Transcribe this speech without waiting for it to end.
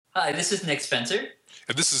Hi, this is Nick Spencer.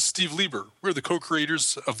 And this is Steve Lieber. We're the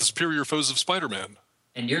co-creators of the Superior Foes of Spider-Man.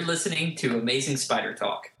 And you're listening to Amazing Spider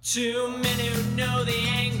Talk. Two men who know the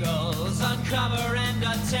angles, uncover and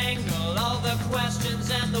untangle all the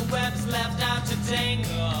questions and the webs left out to tangle.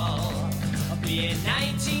 In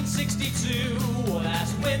 1962,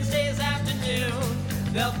 last Wednesday's afternoon,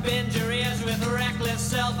 they'll bend your ears with reckless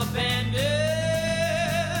self-abandon.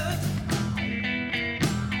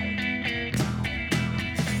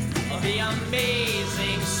 The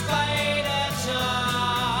Amazing Spider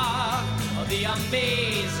Talk. The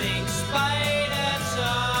Amazing Spider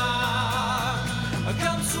Talk.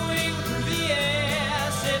 Come swing through the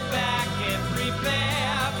air, sit back and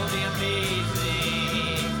prepare for the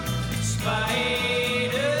Amazing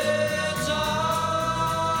Spider Talk.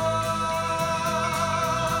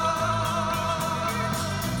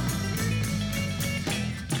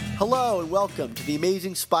 Hello and welcome to the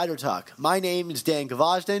Amazing Spider Talk. My name is Dan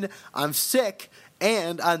Gvozden. I'm sick,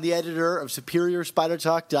 and I'm the editor of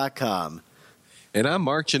SuperiorSpiderTalk.com. And I'm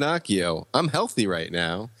Mark Ginocchio. I'm healthy right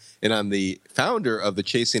now, and I'm the founder of the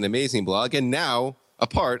Chasing Amazing blog, and now a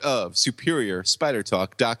part of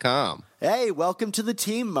SuperiorSpiderTalk.com. Hey, welcome to the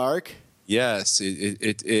team, Mark. Yes,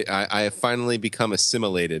 I have finally become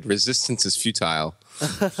assimilated. Resistance is futile.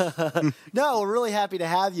 No, we're really happy to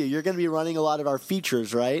have you. You're going to be running a lot of our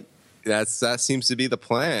features, right? That seems to be the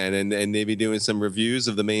plan, and maybe doing some reviews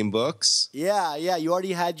of the main books. Yeah. You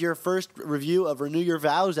already had your first review of Renew Your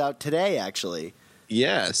Vows out today, actually.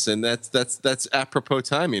 Yes, and that's apropos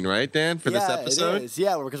timing, right, Dan, for this episode? It is.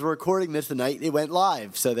 Yeah, because we're recording this the night it went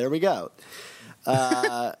live, so there we go.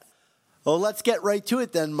 Well, let's get right to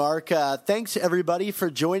it then, Mark. Thanks, everybody, for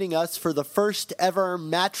joining us for the first ever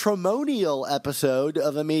matrimonial episode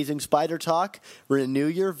of Amazing Spider Talk, Renew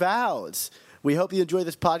Your Vows. We hope you enjoy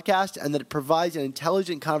this podcast and that it provides an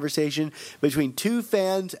intelligent conversation between two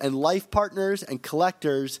fans and life partners and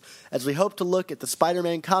collectors as we hope to look at the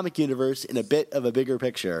Spider-Man comic universe in a bit of a bigger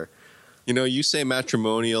picture. You know, you say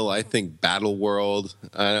matrimonial, I think Battle World.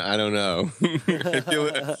 I don't know.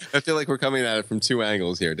 I feel like we're coming at it from two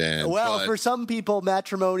angles here, Dan. Well, for some people,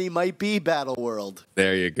 matrimony might be Battle World.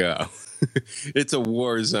 There you go. It's a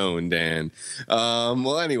war zone, Dan.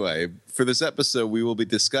 Well, anyway, for this episode, we will be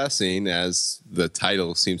discussing, as the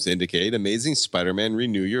title seems to indicate, Amazing Spider-Man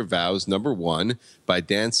Renew Your Vows #1 by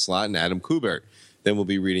Dan Slott and Adam Kubert. Then we'll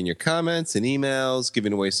be reading your comments and emails,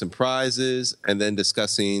 giving away some prizes, and then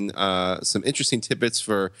discussing some interesting tidbits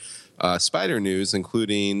for Spider News,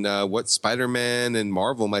 including what Spider-Man and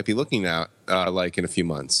Marvel might be looking at like in a few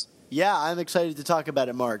months. Yeah, I'm excited to talk about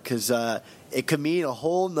it, Mark, because it could mean a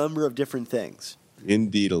whole number of different things.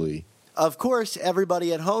 Indeedly. Of course,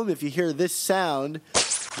 everybody at home, if you hear this sound,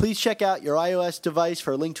 please check out your iOS device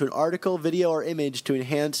for a link to an article, video, or image to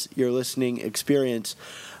enhance your listening experience.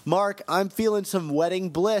 Mark, I'm feeling some wedding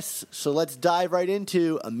bliss, so let's dive right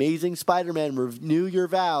into Amazing Spider-Man Renew Your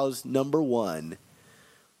Vows #1.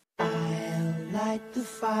 I'll light the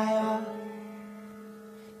fire.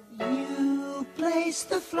 You place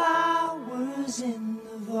the flowers in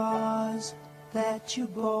the vase that you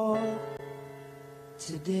bought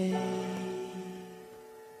today.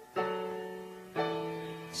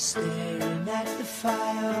 Staring at the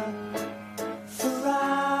fire for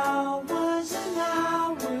hours and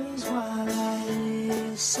hours while I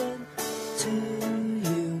listen to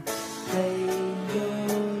you play your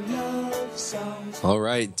love songs. All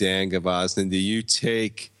right, Dan Gvozden, do you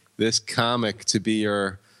take this comic to be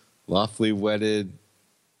your lawfully wedded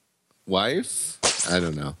wife? I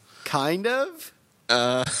don't know. Kind of?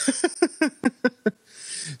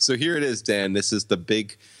 So here it is, Dan. This is the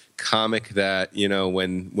big comic that, you know,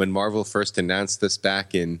 when Marvel first announced this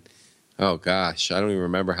back in, oh gosh, I don't even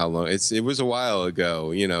remember how long. It was a while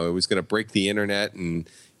ago. You know, it was going to break the internet and,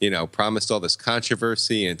 you know, promised all this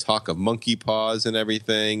controversy and talk of monkey paws and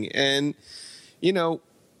everything. And, you know,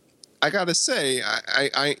 I got to say,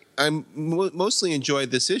 I mostly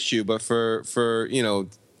enjoyed this issue, but for you know,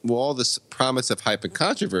 all this promise of hype and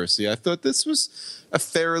controversy, I thought this was a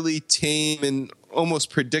fairly tame and almost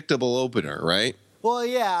predictable opener, right? Well,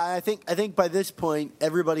 yeah, I think by this point,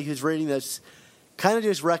 everybody who's reading this kind of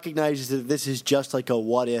just recognizes that this is just like a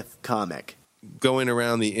what-if comic. Going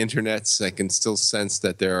around the internets, I can still sense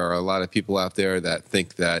that there are a lot of people out there that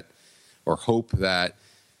think that or hope that,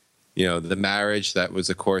 you know, the marriage that was,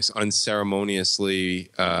 of course, unceremoniously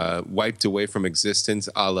wiped away from existence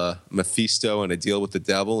a la Mephisto and A Deal with the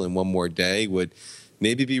Devil in One More Day would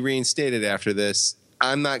maybe be reinstated after this.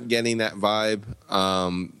 I'm not getting that vibe.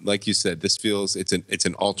 Like you said, this feels it's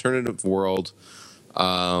an alternative world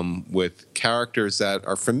with characters that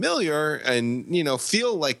are familiar and,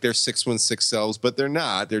 feel like they're 616 selves, but they're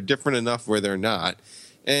not. They're different enough where they're not.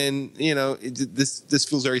 And, this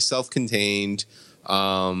feels very self-contained,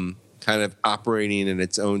 kind of operating in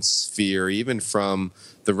its own sphere, even from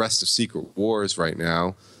the rest of Secret Wars right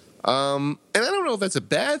now. And I don't know if that's a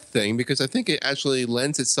bad thing, because I think it actually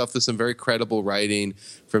lends itself to some very credible writing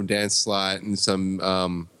from Dan Slott and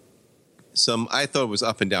some I thought it was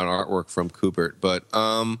up and down artwork from Kubert. But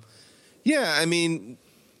do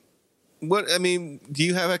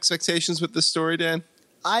you have expectations with this story, Dan?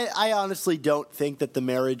 I honestly don't think that the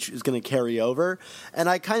marriage is going to carry over, and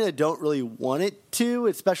I kind of don't really want it to,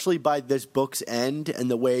 especially by this book's end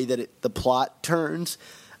and the way that the plot turns.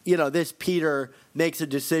 This Peter makes a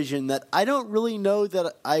decision that I don't really know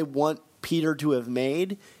that I want Peter to have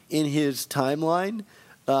made in his timeline.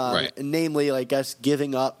 Right. Namely, I guess,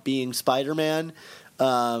 giving up being Spider-Man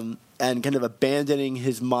and kind of abandoning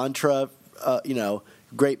his mantra,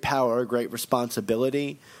 great power, great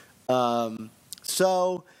responsibility.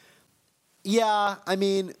 So, yeah, I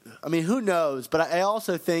mean, who knows? But I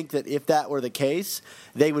also think that if that were the case,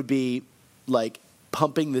 they would be,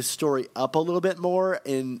 pumping this story up a little bit more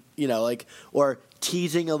and, or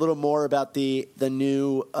teasing a little more about the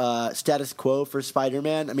new status quo for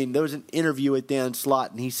Spider-Man. I mean, there was an interview with Dan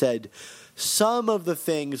Slott, and he said some of the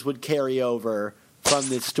things would carry over from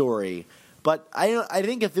this story. But I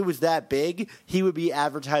think if it was that big, he would be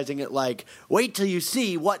advertising it wait till you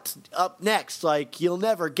see what's up next. You'll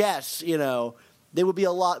never guess, There would be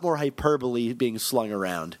a lot more hyperbole being slung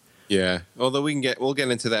around. Yeah, although we'll get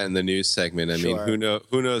into that in the news segment. I mean,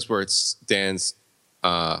 who knows where Dan's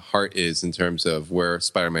heart is in terms of where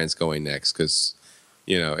Spider-Man's going next, because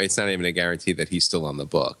it's not even a guarantee that he's still on the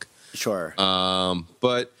book. Sure.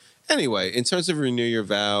 But anyway, in terms of Renew Your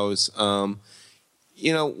Vows,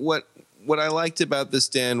 what I liked about this,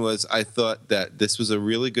 Dan, was I thought that this was a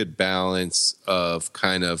really good balance of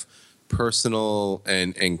kind of personal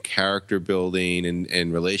and character building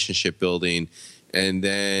and relationship building. And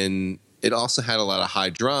then it also had a lot of high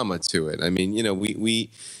drama to it. I mean,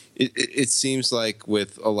 it seems like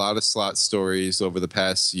with a lot of Slott stories over the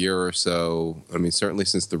past year or so, I mean, certainly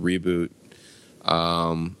since the reboot,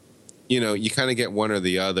 you kind of get one or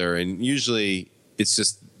the other. And usually it's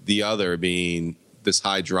just the other being this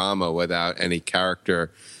high drama without any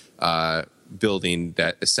character building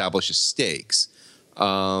that establishes stakes.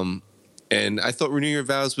 And I thought Renew Your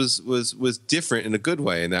Vows was different in a good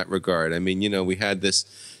way in that regard. I mean, we had this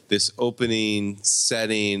opening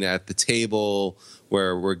setting at the table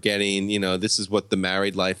where we're getting, this is what the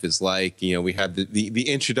married life is like. We have the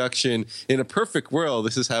introduction. In a perfect world,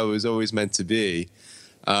 this is how it was always meant to be.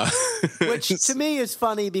 Which to me is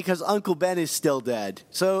funny because Uncle Ben is still dead.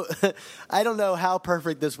 So I don't know how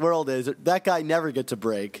perfect this world is. That guy never gets a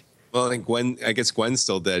break. Well, I guess Gwen's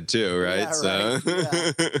still dead too, right? Yeah,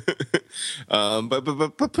 right. Yeah.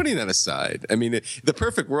 But putting that aside, I mean, the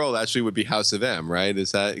perfect world actually would be House of M, right?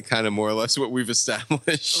 Is that kind of more or less what we've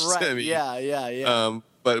established? Right. I mean, Yeah.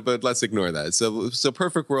 But let's ignore that. So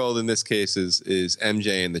perfect world in this case is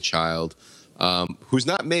MJ and the child, who's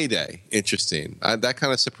not Mayday. Interesting. That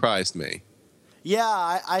kind of surprised me.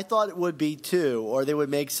 Yeah, I thought it would be too, or they would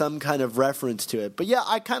make some kind of reference to it. But yeah,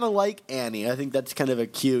 I kind of like Annie. I think that's kind of a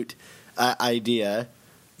cute idea.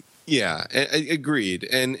 Yeah, agreed.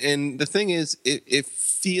 And the thing is, it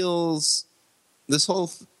feels this whole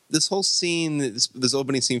scene, this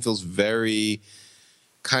opening scene feels very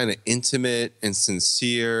kind of intimate and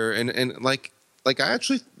sincere, and like I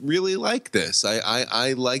actually really like this.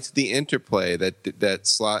 I liked the interplay that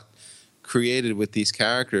Slott created with these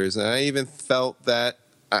characters, and I even felt that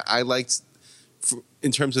I liked,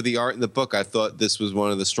 in terms of the art in the book, I thought this was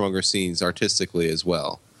one of the stronger scenes artistically as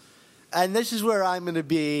well. And this is where I'm going to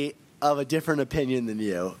be of a different opinion than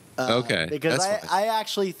you. Okay, because I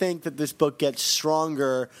actually think that this book gets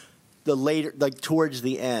stronger the later, towards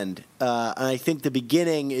the end, and I think the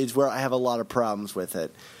beginning is where I have a lot of problems with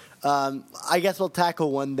it. I guess we'll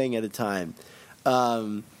tackle one thing at a time.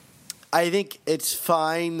 I think it's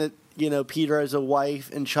fine that Peter has a wife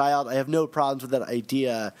and child. I have no problems with that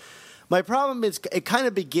idea. My problem is it kind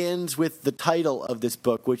of begins with the title of this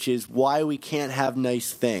book, which is Why We Can't Have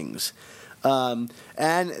Nice Things. And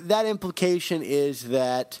that implication is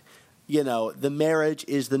that, the marriage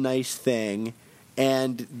is the nice thing,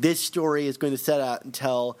 and this story is going to set out and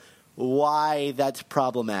tell why that's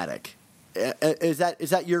problematic. Is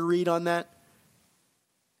that your read on that?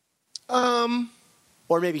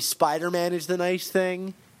 Or maybe Spider-Man is the nice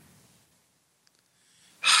thing?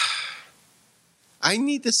 I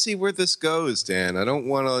need to see where this goes, Dan. I don't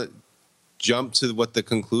want to jump to what the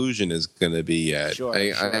conclusion is going to be yet. Sure.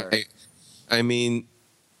 I mean,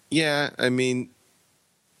 yeah. I mean,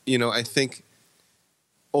 I think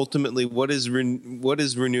ultimately, what is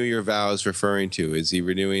renew your vows referring to? Is he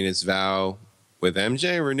renewing his vow with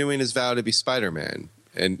MJ, or renewing his vow to be Spider-Man,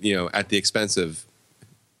 and at the expense of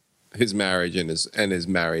his marriage and his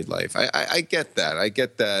married life? I get that. I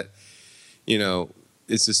get that.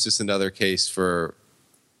 This is just another case for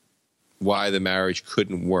why the marriage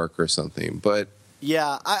couldn't work or something. But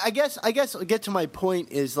yeah, I guess get to my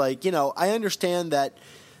point is like, I understand that,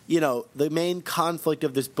 the main conflict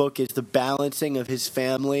of this book is the balancing of his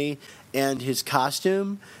family and his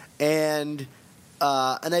costume. And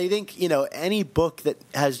I think, any book that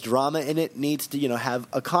has drama in it needs to, have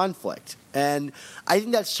a conflict. And I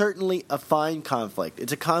think that's certainly a fine conflict.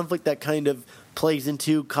 It's a conflict that kind of plays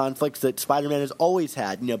into conflicts that Spider-Man has always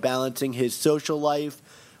had, balancing his social life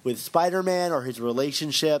with Spider-Man, or his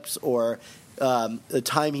relationships, or the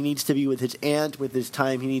time he needs to be with his aunt, with his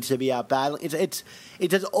time he needs to be out battling. It's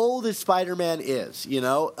as old as Spider-Man is,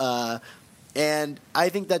 and I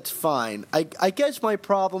think that's fine. I guess my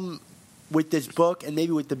problem with this book, and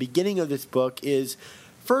maybe with the beginning of this book, is,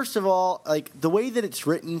 first of all, like, the way that it's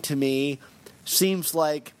written to me seems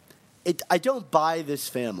like I don't buy this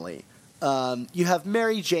family. You have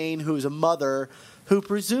Mary Jane, who's a mother who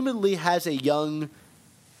presumably has a young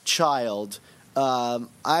child.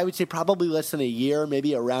 I would say probably less than a year,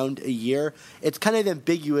 maybe around a year. It's kind of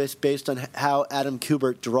ambiguous based on how Adam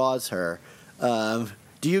Kubert draws her.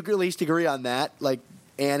 Do you at least agree on that? Like,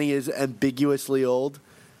 Annie is ambiguously old?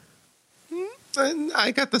 And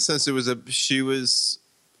I got the sense she was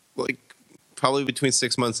like probably between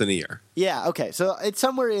 6 months and a year. Yeah, okay. So it's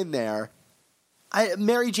somewhere in there.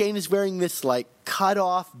 Mary Jane is wearing this like cut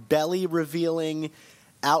off, belly revealing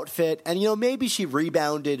outfit, and maybe she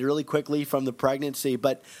rebounded really quickly from the pregnancy,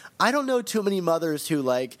 but I don't know too many mothers who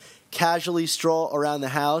like casually stroll around the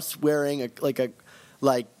house wearing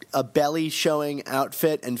a belly showing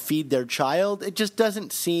outfit and feed their child. It just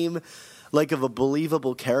doesn't seem like of a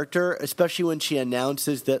believable character, especially when she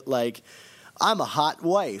announces that, like, I'm a hot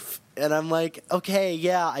wife. And I'm like, okay,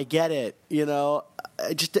 yeah, I get it. To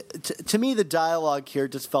me, the dialogue here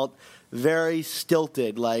just felt very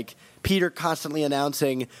stilted. Like, Peter constantly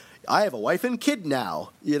announcing, I have a wife and kid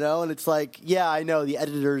now, and it's like, yeah, I know the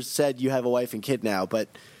editors said you have a wife and kid now, but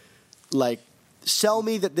like, sell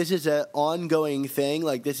me that this is an ongoing thing.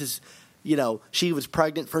 Like, this is, she was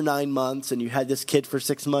pregnant for 9 months and you had this kid for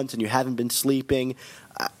 6 months and you haven't been sleeping.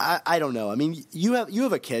 I don't know. I mean, you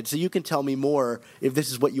have a kid, so you can tell me more if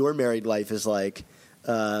this is what your married life is like.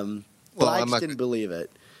 But I just didn't believe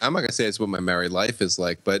it. I'm not gonna say it's what my married life is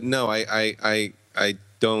like, but no, I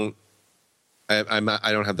don't. I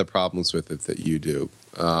don't have the problems with it that you do.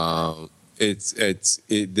 I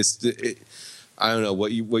don't know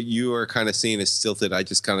what you are kind of seeing as stilted. I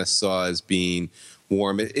just kind of saw as being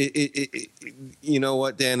warm. You know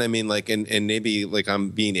what, Dan? I mean, like, and maybe like I'm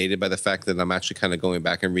being aided by the fact that I'm actually kind of going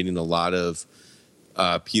back and reading a lot of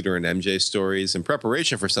Peter and MJ stories in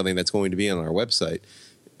preparation for something that's going to be on our website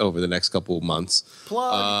over the next couple of months.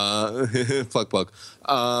 Plug. Plug.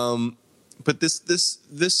 But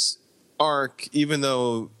this arc, even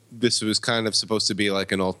though this was kind of supposed to be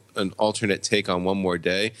like an alternate take on One More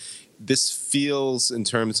Day, this feels, in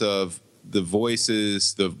terms of the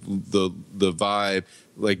voices, the vibe,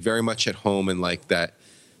 like very much at home in like that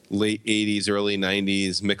late 80s, early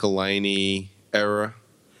 90s Michelini era.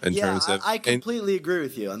 I completely agree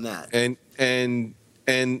with you on that.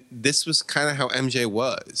 And this was kind of how MJ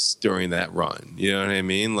was during that run. You know what I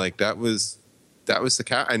mean? Like that was the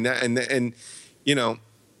character, and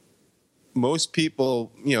most people,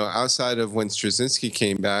 outside of when Straczynski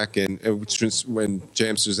came back and when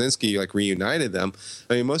James Straczynski like reunited them,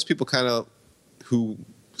 I mean, most people kind of who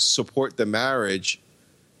support the marriage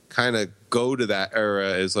kind of go to that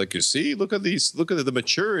era as like, you see, look at the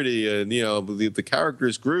maturity, and the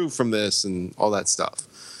characters grew from this and all that stuff.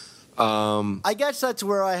 I guess that's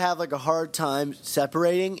where I have like a hard time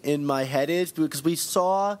separating in my head, is because we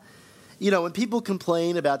saw, when people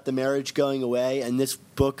complain about the marriage going away and this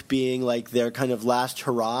book being like their kind of last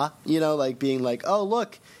hurrah, like being like, oh,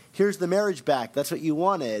 look, here's the marriage back. That's what you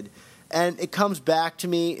wanted. And it comes back to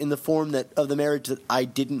me in the form of the marriage that I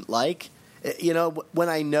didn't like. When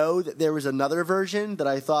I know that there was another version that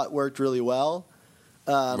I thought worked really well,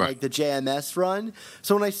 right, like the JMS run.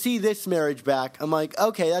 So when I see this marriage back, I'm like,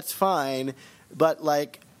 okay, that's fine. But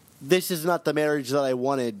like, this is not the marriage that I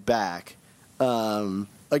wanted back.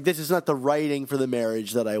 Like, this is not the writing for the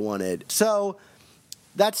marriage that I wanted. So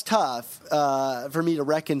that's tough for me to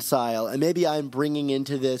reconcile. And maybe I'm bringing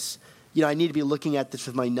into this I need to be looking at this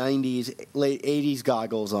with my 90s, late 80s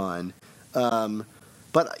goggles on.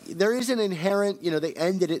 But there is an inherent, they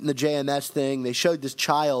ended it in the JMS thing. They showed this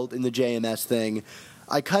child in the JMS thing.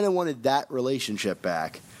 I kind of wanted that relationship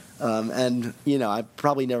back. And, I'm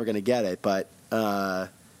probably never going to get it. But I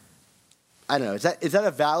don't know. Is that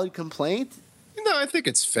a valid complaint? No, I think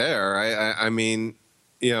it's fair. I mean,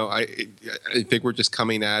 I think we're just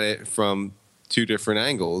coming at it from two different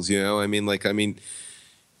angles. I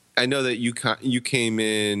know that you came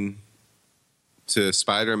in to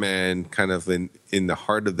Spider-Man kind of in the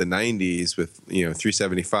heart of the 90s with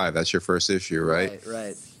 375. That's your first issue, right?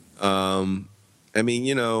 Right. I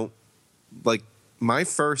mean, like my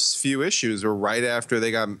first few issues were right after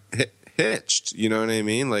they got hitched. You know what I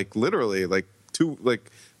mean? Like literally, like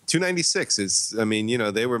 296 is. I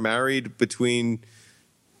mean, they were married between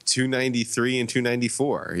 293 and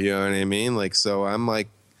 294. You know what I mean? Like, so I'm like,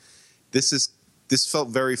 this felt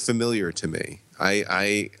very familiar to me.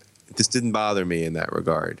 This didn't bother me in that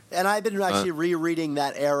regard. And I've been actually rereading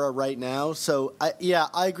that era right now. So,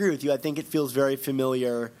 I agree with you. I think it feels very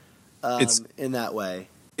familiar in that way.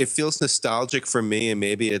 It feels nostalgic for me, and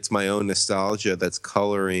maybe it's my own nostalgia that's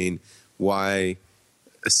coloring why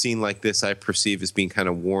a scene like this I perceive as being kind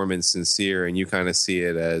of warm and sincere, and you kind of see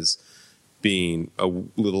it as being a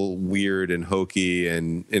little weird and hokey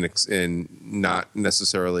and not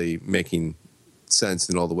necessarily making sense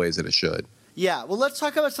in all the ways that it should. Yeah, well, let's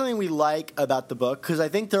talk about something we like about the book, because I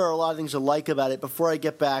think there are a lot of things to like about it before I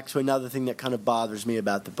get back to another thing that kind of bothers me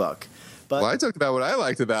about the book. But, well, I talked about what I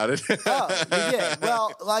liked about it. Oh, you did.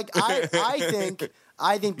 Well, like I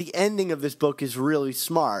think the ending of this book is really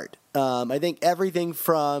smart. I think everything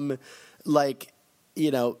from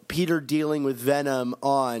Peter dealing with Venom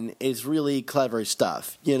on is really clever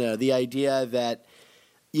stuff. The idea that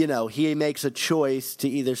he makes a choice to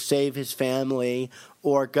either save his family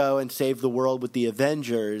or go and save the world with the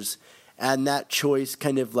Avengers, and that choice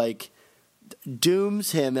kind of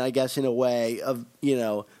dooms him, I guess, in a way of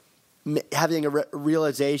having a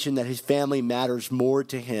realization that his family matters more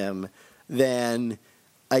to him than,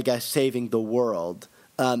 I guess, saving the world.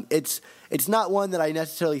 It's not one that I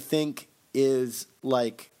necessarily think is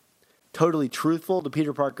totally truthful to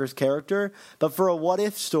Peter Parker's character, but for a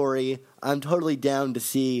what-if story, I'm totally down to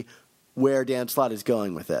see where Dan Slott is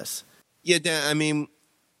going with this. Yeah, Dan, I mean,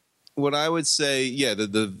 what I would say,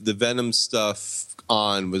 the Venom stuff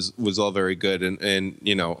was all very good, and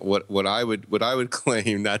what I would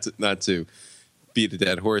claim, not to beat a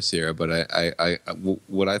dead horse here, but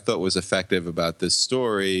what I thought was effective about this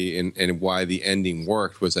story and why the ending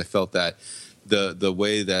worked was I felt that the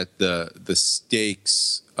way that the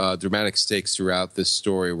stakes, dramatic stakes throughout this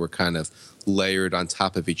story were kind of layered on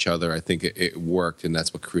top of each other. I think it worked, and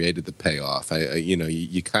that's what created the payoff.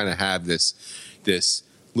 You kind of have this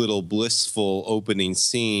little blissful opening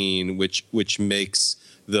scene, which makes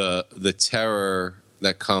the terror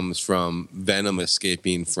that comes from Venom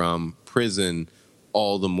escaping from prison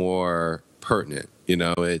all the more pertinent.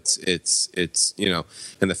 It's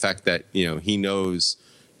and the fact that he knows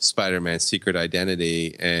Spider-Man's secret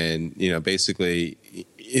identity, and basically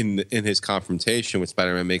in his confrontation with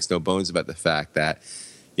Spider-Man makes no bones about the fact that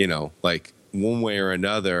one way or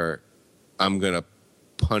another I'm gonna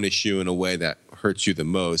punish you in a way that hurts you the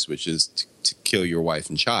most, which is to kill your wife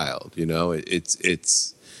and child.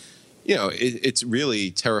 It's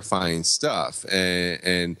really terrifying stuff,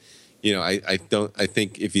 and I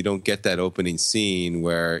think if you don't get that opening scene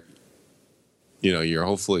where you're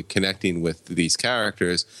hopefully connecting with these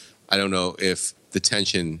characters, I don't know if the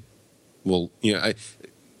tension will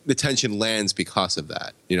the tension lands because of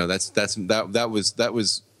that. That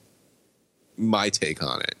was my take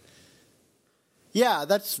on it. Yeah,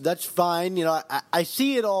 that's fine. I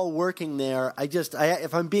see it all working there.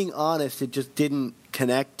 If I'm being honest, it just didn't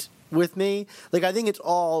connect with me. I think it's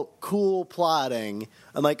all cool plotting.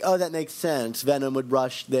 I'm like, oh, that makes sense. Venom would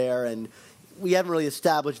rush there, and we haven't really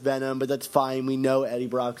established Venom, but that's fine. We know Eddie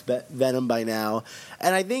Brock's Venom by now.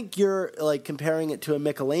 And I think you're comparing it to a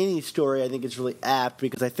Michelini story. I think it's really apt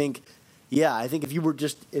because I think if you were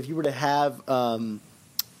to have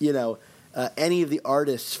any of the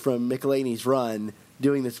artists from Michelini's run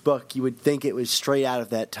doing this book, you would think it was straight out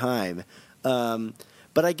of that time.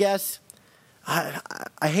 But I guess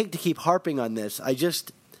I hate to keep harping on this.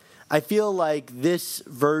 I feel like this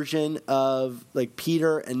version of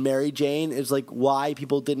Peter and Mary Jane is why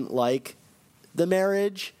people didn't like the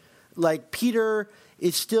marriage. Peter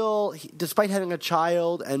is still, despite having a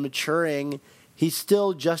child and maturing, he's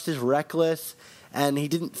still just as reckless, and he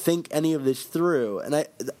didn't think any of this through. And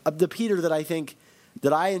the Peter that I think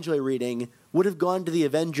that I enjoy reading would have gone to the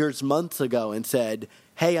Avengers months ago and said,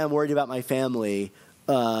 "Hey, I'm worried about my family.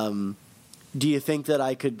 Do you think that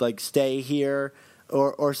I could like stay here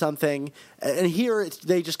or something?" And here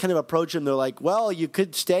they just kind of approach him. They're like, "Well, you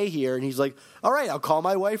could stay here," and he's like, "All right, I'll call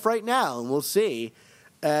my wife right now and we'll see."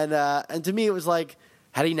 And to me, it was like,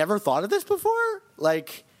 had he never thought of this before?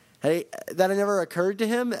 Like, that it never occurred to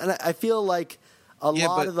him? And I feel like a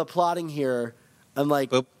lot of the plotting here, I'm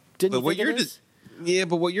like, didn't you think of this? Yeah,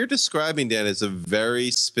 but what you're describing, Dan, is a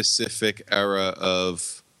very specific era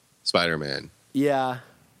of Spider-Man. Yeah.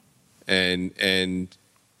 And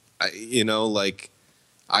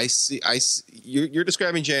I see you're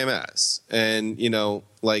describing JMS, and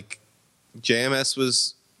like JMS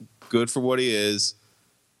was good for what he is,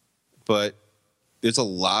 but there's a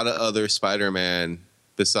lot of other Spider-Man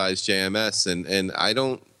besides JMS, and I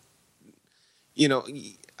don't,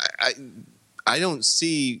 I don't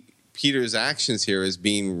see Peter's actions here as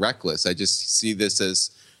being reckless. I just see this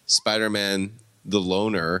as Spider-Man the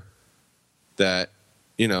loner that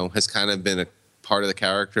has kind of been a part of the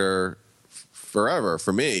character forever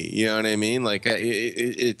for me. You know what I mean? Like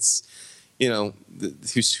it's who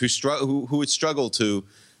would struggle to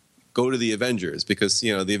go to the Avengers because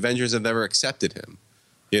the Avengers have never accepted him.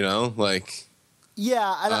 Like.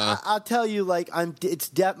 Yeah, and I'll tell you, like,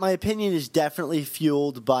 my opinion is definitely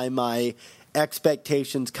fueled by my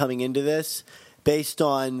expectations coming into this, based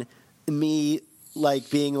on me like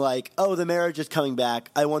being like, oh, the marriage is coming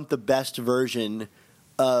back. I want the best version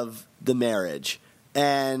of the marriage,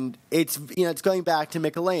 and it's going back to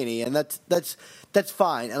Michelini, and that's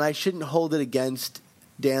fine, and I shouldn't hold it against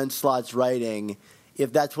Dan Slott's writing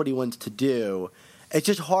if that's what he wants to do. It's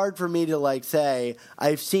just hard for me to like say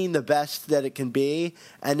I've seen the best that it can be,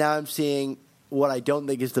 and now I'm seeing what I don't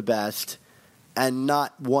think is the best, and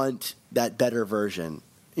not want that better version.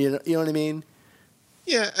 You know what I mean?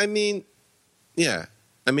 Yeah, I mean,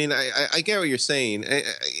 I get what you're saying.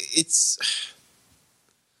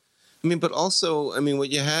 But also, what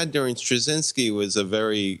you had during Straczynski was a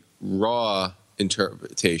very raw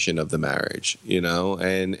interpretation of the marriage,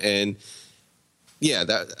 and yeah,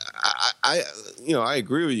 that I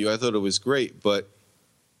agree with you. I thought it was great, but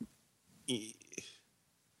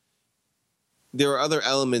there were other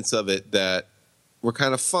elements of it that were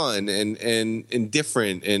kind of fun and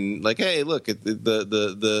different, and like, hey, look at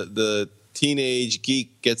the teenage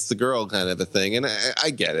geek gets the girl kind of a thing, and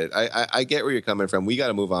I get it. I get where you're coming from. We got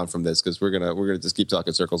to move on from this because we're gonna just keep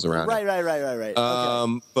talking circles around. Right.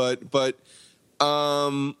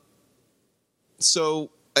 Okay.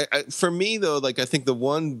 So. For me though, like I think the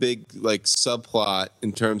one big like subplot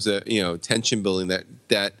in terms of tension building that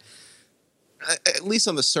at least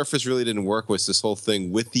on the surface really didn't work was this whole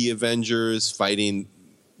thing with the Avengers fighting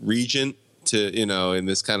Regent to in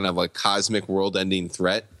this kind of like cosmic world-ending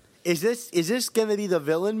threat. Is this going to be the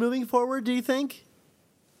villain moving forward? Do you think?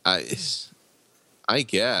 I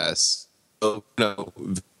guess. Still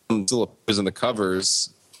appears in the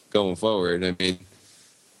covers going forward. I mean.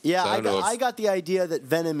 Yeah, So I got the idea that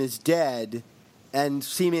Venom is dead, and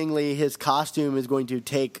seemingly his costume is going to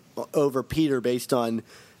take over Peter based on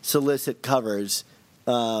solicit covers.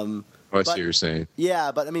 I see what you're saying.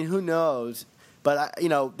 Yeah, but who knows? But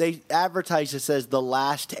they advertise this as the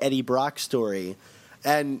last Eddie Brock story,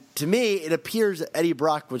 and to me, it appears that Eddie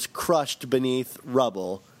Brock was crushed beneath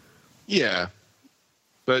rubble. Yeah,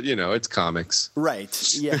 but it's comics,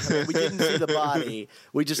 right? Yeah, we didn't see the body;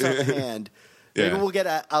 we just saw the hand. Maybe we'll get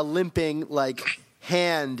a limping like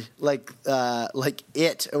hand, like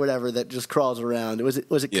It or whatever that just crawls around. Was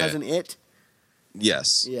it Cousin It?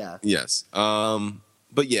 Yes. Yeah. Yes.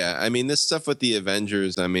 But yeah, this stuff with the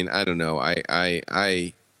Avengers. I don't know.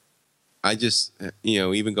 I just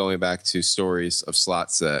even going back to stories of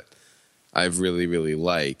Slott's that I've really really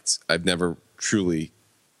liked. I've never truly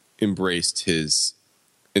embraced his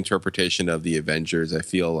interpretation of the Avengers. I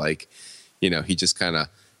feel like he just kind of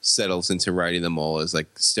settles into writing them all as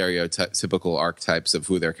like stereotypical archetypes of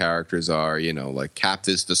who their characters are. Like Cap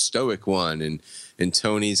is the stoic one, and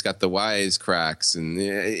Tony's got the wise cracks, and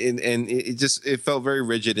it felt very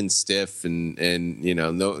rigid and stiff, and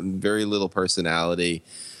very little personality.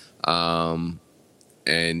 And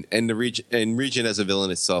Regent as a villain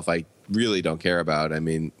itself, I really don't care about.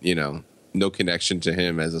 No connection to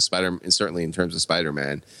him as a Spider, certainly in terms of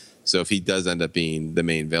Spider-Man. So if he does end up being the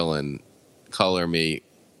main villain, color me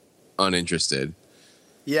uninterested.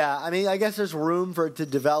 Yeah, I guess there's room for it to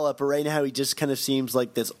develop, but right now he just kind of seems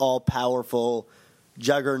like this all-powerful,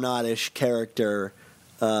 juggernaut-ish character.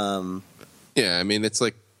 Yeah, it's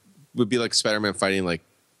like would be like Spider-Man fighting like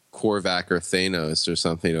Korvac or Thanos or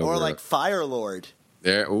something, or like Firelord.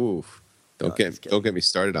 There, ooh, Don't get me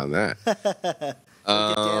started on that. Get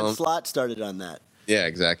Dan Slott started on that. Yeah,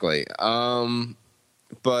 exactly.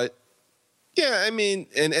 But yeah, I mean,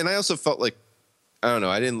 and I also felt like, I don't know,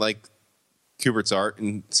 I didn't like Kubert's art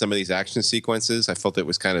in some of these action sequences. I felt it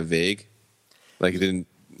was kind of vague. Like it didn't.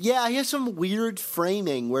 Yeah, he has some weird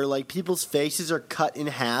framing where like people's faces are cut in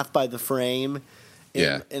half by the frame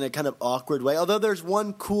in a kind of awkward way. Although there's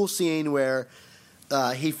one cool scene where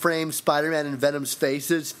he frames Spider-Man and Venom's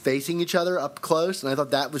faces facing each other up close, and I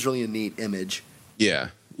thought that was really a neat image. Yeah,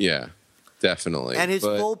 definitely. And his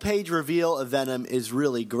full-page reveal of Venom is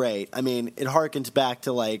really great. I mean, it harkens back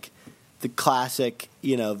to like the classic,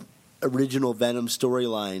 original Venom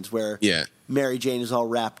storylines where Mary Jane is all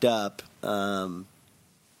wrapped up.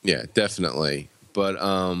 Yeah, definitely. But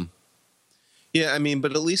yeah, I mean,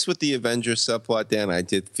 but at least with the Avengers subplot, Dan, I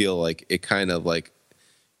did feel like it kind of like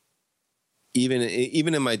even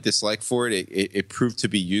in my dislike for it, it proved to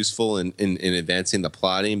be useful in advancing the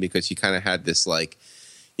plotting, because you kind of had this like,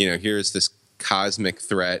 here's this cosmic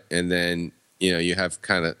threat, and then you have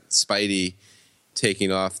kind of Spidey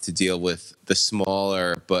taking off to deal with the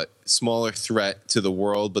smaller threat to the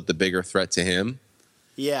world, but the bigger threat to him.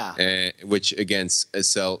 Yeah, which again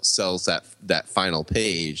sells that final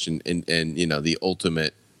page and the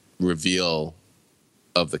ultimate reveal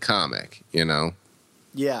of the comic.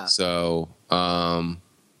 Yeah. So I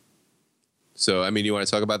mean, you want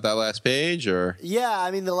to talk about that last page, or? Yeah,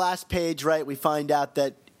 I mean, the last page, right? We find out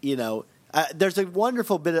that there's a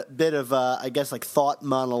wonderful bit of I guess like thought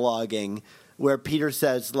monologuing where Peter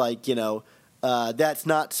says like that's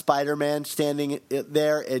not Spider-Man standing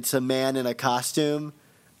there; it's a man in a costume.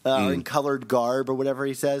 Or in colored garb or whatever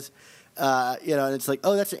he says, and it's like,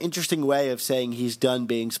 oh, that's an interesting way of saying he's done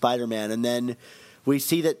being Spider-Man. And then we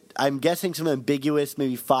see that I'm guessing some ambiguous,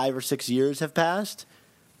 maybe 5 or 6 years have passed.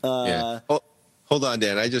 Yeah. Oh, hold on,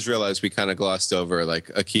 Dan. I just realized we kind of glossed over like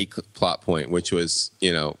a key plot point, which was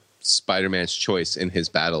Spider-Man's choice in his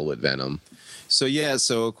battle with Venom. So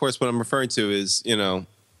of course what I'm referring to is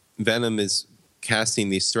Venom is casting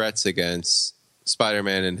these threats against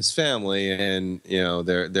Spider-Man and his family, and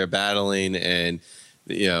they're battling, and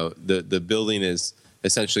the building is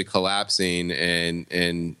essentially collapsing,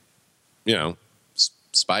 and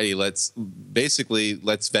Spidey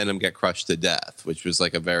lets Venom get crushed to death, which was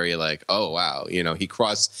like a very like, oh wow, he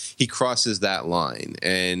crosses that line.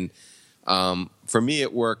 And for me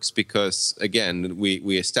it works because again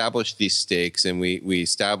we established these stakes, and we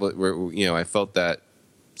established I felt that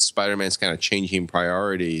Spider-Man's kind of changing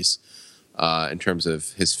priorities in terms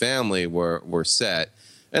of his family were set.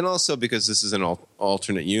 And also because this is an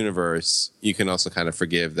alternate universe, you can also kind of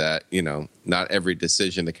forgive that, not every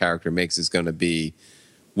decision the character makes is going to be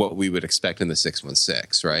what we would expect in the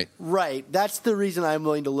 616, right? Right. That's the reason I'm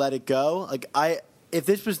willing to let it go. Like if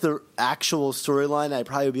this was the actual storyline, I'd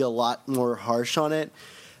probably be a lot more harsh on it,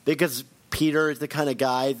 because Peter is the kind of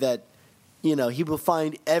guy that, he will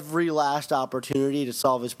find every last opportunity to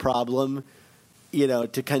solve his problem,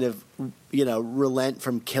 to kind of, relent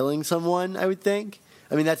from killing someone, I would think.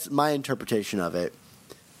 I mean, that's my interpretation of it.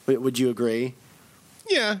 Would you agree?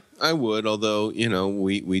 Yeah, I would. Although,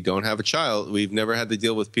 we don't have a child. We've never had to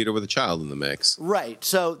deal with Peter with a child in the mix. Right.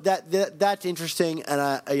 So that's interesting, and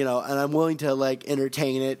I'm willing to like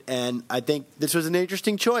entertain it. And I think this was an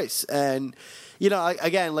interesting choice. And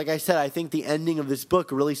again, like I said, I think the ending of this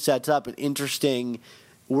book really sets up an interesting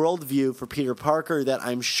worldview for Peter Parker that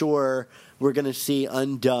I'm sure we're going to see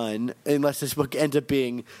undone unless this book ends up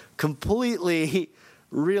being completely,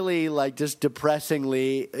 really like just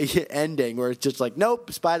depressingly ending, where it's just like,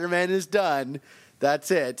 nope, Spider-Man is done. That's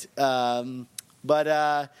it. Yeah,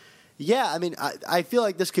 I mean, I feel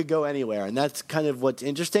like this could go anywhere, and that's kind of what's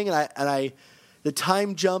interesting. And the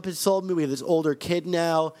time jump has sold me. We have this older kid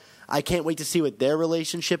now. I can't wait to see what their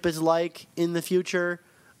relationship is like in the future.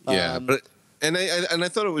 Yeah, And I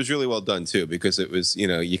thought it was really well done too, because it was, you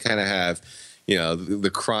kind of have,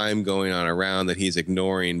 the crime going on around that he's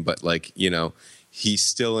ignoring, but like, he's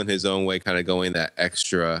still in his own way kind of going that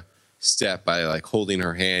extra step by like holding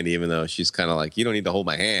her hand, even though she's kind of like, you don't need to hold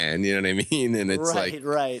my hand, you know what I mean? And it's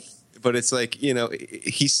right. But it's like,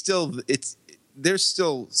 there's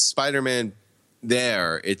still Spider-Man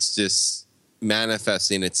there. It's just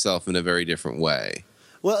manifesting itself in a very different way.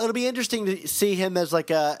 Well, it'll be interesting to see him as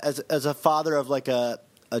like as a father of like a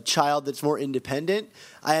child that's more independent.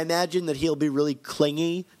 I imagine that he'll be really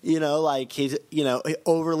clingy, like he's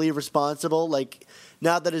overly responsible. Like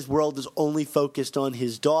now that his world is only focused on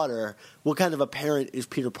his daughter, what kind of a parent is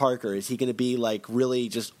Peter Parker? Is he going to be like really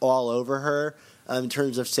just all over her in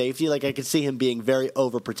terms of safety? Like I could see him being very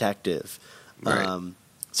overprotective. Right.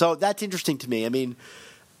 So that's interesting to me. I mean,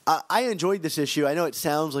 I enjoyed this issue. I know it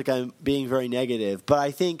sounds like I'm being very negative, but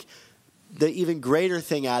I think the even greater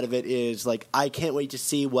thing out of it is, like, I can't wait to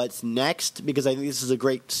see what's next, because I think this is a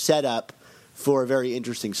great setup for a very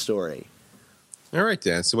interesting story. All right,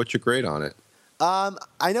 Dan. So what's your grade on it?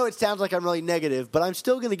 I know it sounds like I'm really negative, but I'm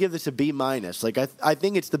still going to give this a B-. Like, I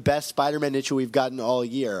think it's the best Spider-Man issue we've gotten all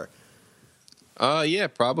year. Yeah,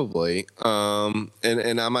 probably. And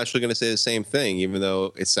I'm actually going to say the same thing, even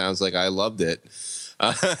though it sounds like I loved it.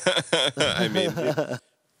 I mean,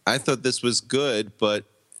 I thought this was good, but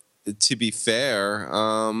to be fair,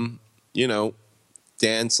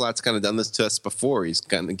 Dan Slott's kind of done this to us before. He's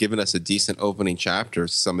kind of given us a decent opening chapter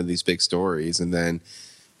to some of these big stories, and then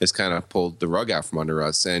has kind of pulled the rug out from under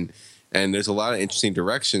us. And there's a lot of interesting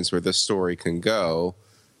directions where this story can go.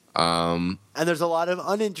 And there's a lot of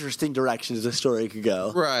uninteresting directions the story could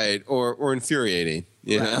go. Right, or infuriating,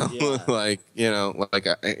 you know?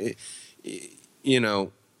 Yeah.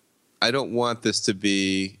 I don't want this to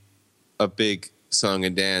be a big song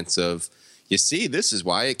and dance of, you see, this is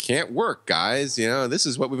why it can't work, guys. This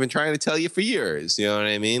is what we've been trying to tell you for years. You know what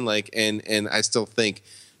I mean? Like, and I still think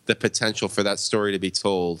the potential for that story to be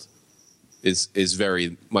told is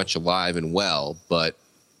very much alive and well, but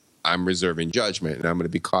I'm reserving judgment, and I'm going to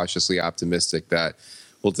be cautiously optimistic that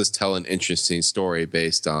we'll just tell an interesting story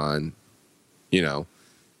based on, no,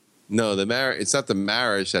 it's not the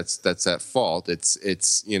marriage that's at fault.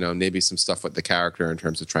 It's maybe some stuff with the character in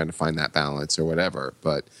terms of trying to find that balance or whatever.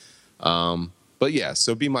 But yeah,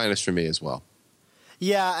 so B- for me as well.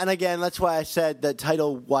 Yeah, and again, that's why I said that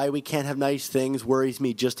title, Why We Can't Have Nice Things, worries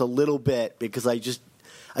me just a little bit, because I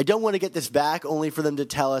don't want to get this back only for them to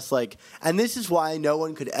tell us, like, and this is why no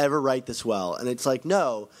one could ever write this well. And it's like,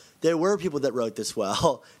 no, there were people that wrote this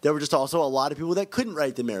well. There were just also a lot of people that couldn't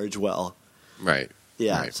write the marriage well. Right.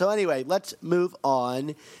 Yeah. Right. So anyway, let's move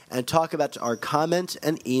on and talk about our comments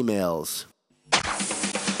and emails.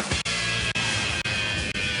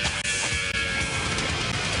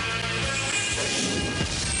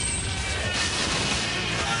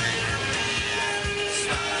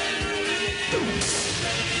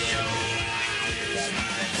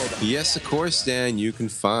 Yes, of course, Dan. You can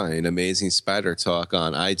find Amazing Spider Talk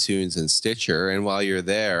on iTunes and Stitcher. And while you're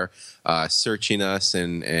there, searching us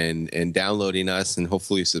and downloading us and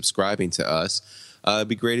hopefully subscribing to us, it'd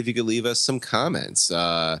be great if you could leave us some comments.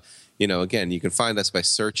 Again, you can find us by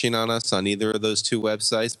searching on us on either of those two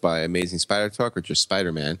websites, by Amazing Spider Talk or just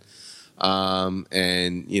Spider-Man.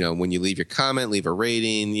 When you leave your comment, leave a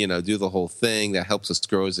rating, do the whole thing. That helps us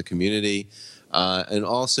grow as a community. And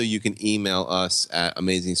also you can email us at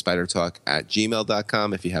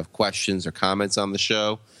amazingspidertalk@gmail.com if you have questions or comments on the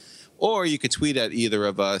show. Or you could tweet at either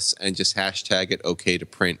of us and just hashtag it OK to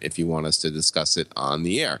print if you want us to discuss it on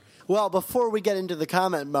the air. Well, before we get into the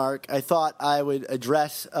comment, Mark, I thought I would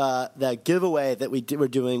address that giveaway that we're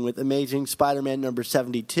doing with Amazing Spider-Man number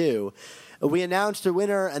 72. We announced a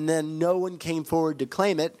winner, and then no one came forward to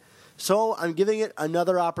claim it. So I'm giving it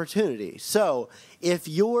another opportunity. So if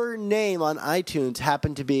your name on iTunes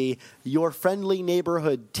happened to be Your Friendly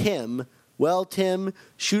Neighborhood Tim, well, Tim,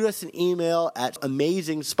 shoot us an email at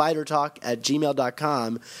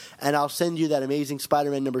amazingspidertalk@gmail.com, and I'll send you that Amazing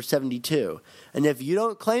Spider-Man number 72. And if you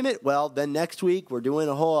don't claim it, well, then next week we're doing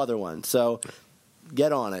a whole other one. So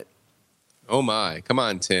get on it. Oh, my. Come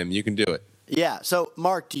on, Tim. You can do it. Yeah. So,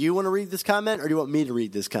 Mark, do you want to read this comment, or do you want me to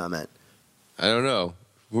read this comment? I don't know.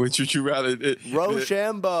 Which would you rather?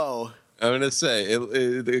 Rochambeau. I'm going to say,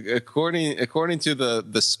 according to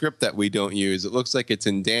the script that we don't use, it looks like it's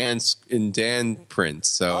in Dan print.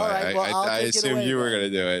 So all right, well, I assumed you were going to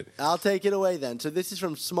do it. I'll take it away then. So this is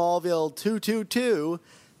from Smallville 222,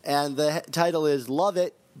 and the title is Love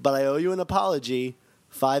It, But I Owe You an Apology,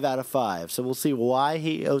 5 out of 5. So we'll see why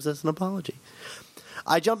he owes us an apology.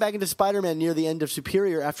 I jumped back into Spider-Man near the end of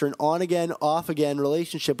Superior after an on-again, off-again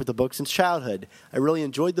relationship with the book since childhood. I really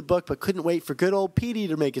enjoyed the book, but couldn't wait for good old Petey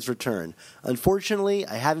to make his return. Unfortunately,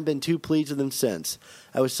 I haven't been too pleased with him since.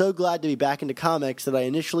 I was so glad to be back into comics that I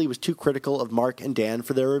initially was too critical of Mark and Dan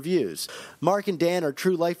for their reviews. Mark and Dan are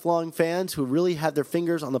true lifelong fans who really have their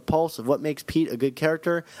fingers on the pulse of what makes Pete a good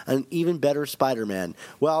character and an even better Spider-Man.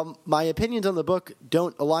 While my opinions on the book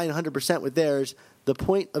don't align 100% with theirs, the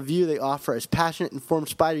point of view they offer as passionate, informed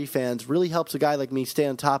Spidey fans really helps a guy like me stay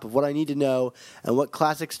on top of what I need to know and what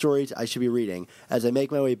classic stories I should be reading as I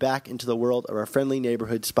make my way back into the world of our friendly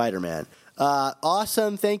neighborhood Spider-Man.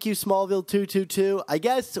 Awesome. Thank you, Smallville 222. I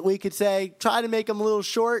guess we could say try to make them a little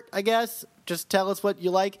short, I guess. Just tell us what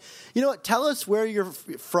you like. You know what? Tell us where you're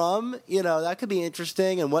from. That could be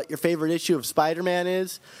interesting, and what your favorite issue of Spider-Man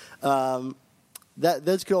is.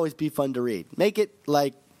 Those could always be fun to read. Make it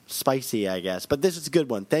like spicy, I guess. But this is a good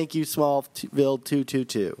one. Thank you,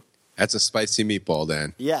 Smallville222. That's a spicy meatball,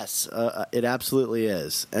 Dan. Yes, it absolutely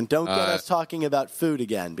is. And don't get us talking about food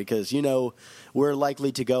again, because, we're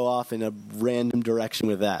likely to go off in a random direction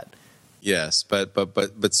with that. Yes,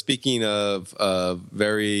 but speaking of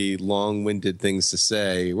very long-winded things to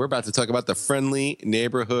say, we're about to talk about the Friendly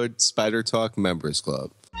Neighborhood Spider Talk Members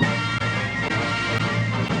Club.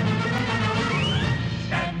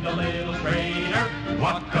 Stand a little straighter,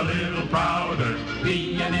 walk a little prouder,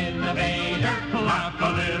 be an innovator, laugh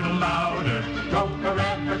a little louder, go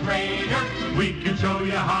forever greater. We can show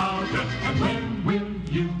you how to. And when will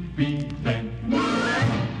you be then?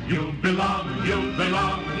 You belong, you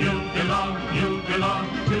belong, you belong, you belong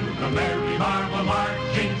to the Merry Marvel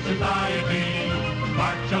Marching Society.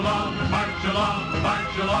 March along, march along,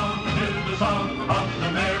 march along to the song of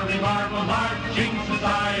the Merry Marvel Marching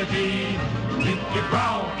Society.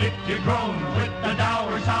 If you groan with the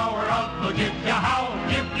dour, sour outlook, if you howl,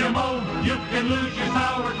 if you moan, you can lose your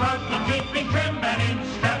sauerkraut from keeping trim and in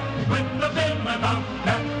step with the vim and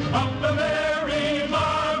outstep of the Merry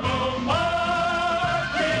Marvel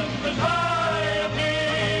Marching Society.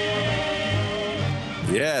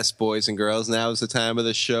 Yes, boys and girls, now is the time of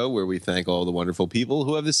the show where we thank all the wonderful people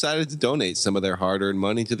who have decided to donate some of their hard-earned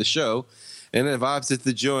money to the show and have opted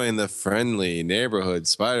to join the Friendly Neighborhood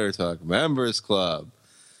Spider Talk Members Club.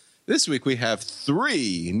 This week we have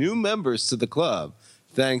 3 new members to the club,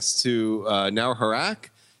 thanks to Now Harak,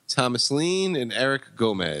 Thomas Lean, and Eric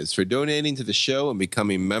Gomez for donating to the show and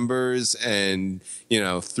becoming members, and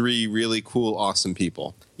 3 really cool, awesome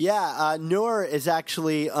people. Yeah, Noor is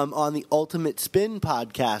actually on the Ultimate Spin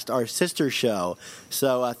podcast, our sister show.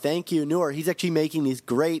 So thank you, Noor. He's actually making these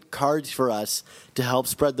great cards for us to help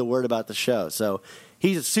spread the word about the show. So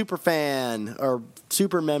he's a super fan or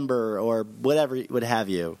super member or whatever would have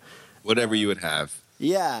you. Whatever you would have.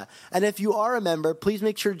 Yeah, and if you are a member, please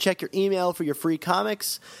make sure to check your email for your free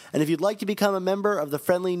comics. And if you'd like to become a member of the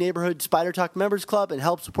Friendly Neighborhood Spider Talk Members Club and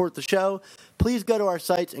help support the show, please go to our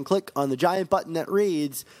sites and click on the giant button that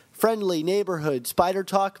reads Friendly Neighborhood Spider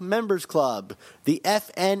Talk Members Club, the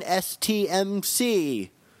FNSTMC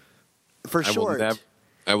for short.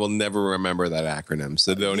 I will never remember that acronym,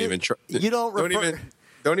 so don't even try.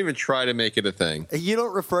 Don't even try to make it a thing. You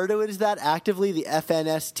don't refer to it as that actively, the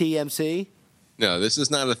FNSTMC? No, this is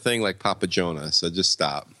not a thing like Papa Jonah, so just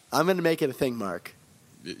stop. I'm going to make it a thing, Mark.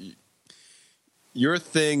 Your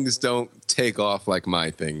things don't take off like my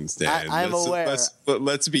things, Dan. I'm aware.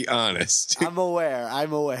 Let's be honest. I'm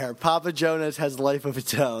aware. Papa Jonas has a life of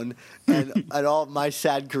its own, and all my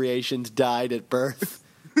sad creations died at birth.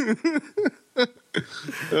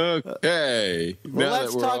 Okay. Well,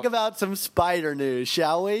 let's talk about some spider news,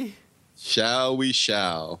 shall we? Shall we?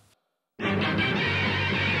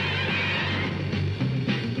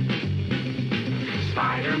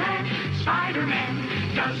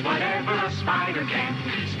 Spider-Man does whatever a spider can.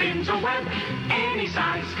 Spins a web any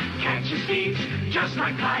size, catches thieves just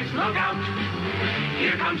like flies. Look out,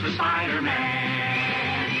 here comes the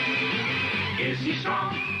Spider-Man. Is he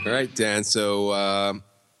strong? All right, Dan. So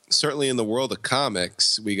certainly in the world of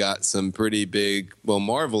comics, we got some pretty big,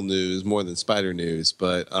 Marvel news more than Spider news,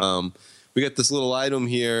 but we got this little item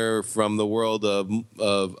here from the world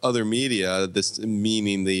of other media, this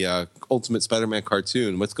meaning the Ultimate Spider-Man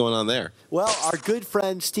cartoon. What's going on there? Well, our good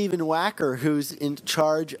friend Stephen Wacker, who's in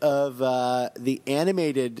charge of the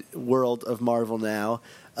animated world of Marvel now,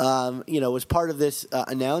 was part of this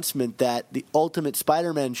announcement that the Ultimate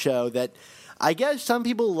Spider-Man show that I guess some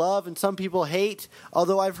people love and some people hate,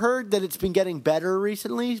 although I've heard that it's been getting better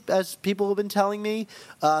recently, as people have been telling me.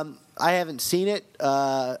 I haven't seen it.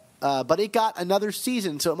 But it got another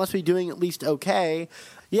season, so it must be doing at least okay.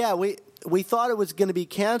 Yeah, we thought it was going to be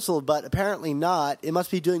canceled, but apparently not. It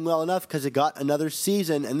must be doing well enough because it got another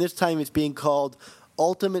season, and this time it's being called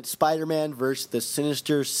Ultimate Spider-Man vs. the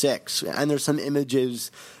Sinister Six. And there's some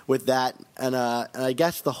images with that, and I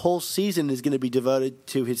guess the whole season is going to be devoted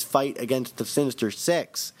to his fight against the Sinister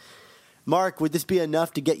Six. Mark, would this be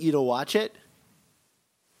enough to get you to watch it?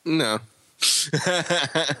 No.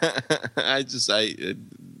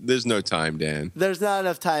 There's no time, Dan. There's not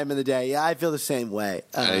enough time in the day. Yeah, I feel the same way.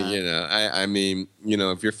 I mean,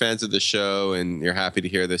 if you're fans of the show and you're happy to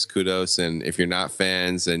hear this, kudos. And if you're not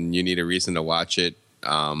fans and you need a reason to watch it,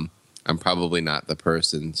 I'm probably not the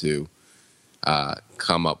person to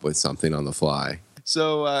come up with something on the fly.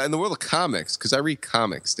 So in the world of comics, because I read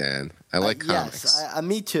comics, Dan, I like comics. Yes,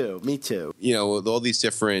 me too. With all these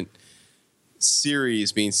different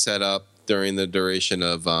series being set up during the duration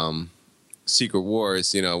of Secret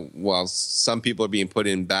Wars, while some people are being put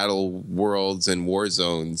in battle worlds and war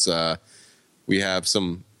zones, we have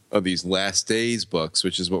some these Last Days books,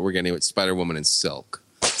 which is what we're getting with Spider-Woman and Silk.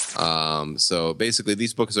 So basically,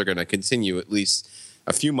 these books are going to continue at least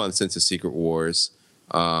a few months into Secret Wars,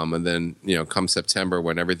 and then come September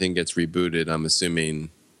when everything gets rebooted, I'm assuming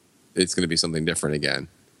it's going to be something different again.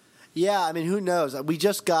 Yeah, I mean, who knows? We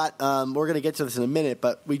just got, we're going to get to this in a minute,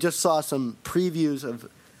 but we just saw some previews of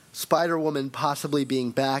Spider-Woman possibly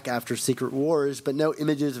being back after Secret Wars, but no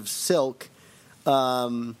images of Silk. I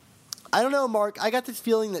don't know, Mark. I got this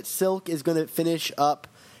feeling that Silk is going to finish up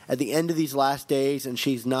at the end of these Last Days, and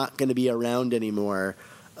she's not going to be around anymore,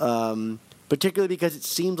 particularly because it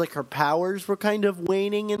seems like her powers were kind of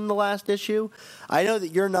waning in the last issue. I know that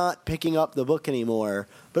you're not picking up the book anymore,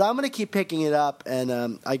 but I'm going to keep picking it up,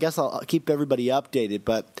 and I guess I'll keep everybody updated.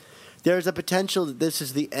 But there's a potential that this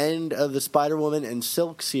is the end of the Spider-Woman and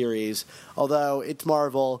Silk series, although it's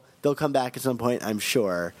Marvel. They'll come back at some point, I'm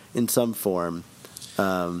sure, in some form.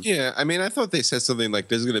 Yeah, I mean, I thought they said something like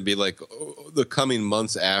there's going to be like the coming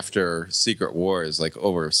months after Secret Wars, like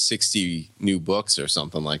over 60 new books or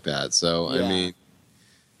something like that. So, Yeah. I mean,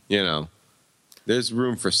 there's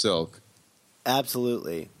room for Silk.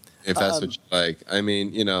 Absolutely. If that's what you like. I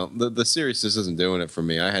mean, the series just isn't doing it for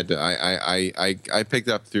me. I had to, I picked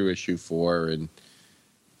up through issue 4 and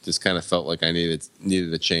just kind of felt like I needed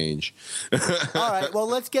a change. All right, well,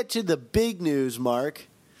 let's get to the big news, Mark.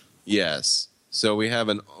 Yes. So we have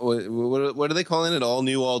what are they calling it? All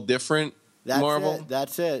new, all different Marvel?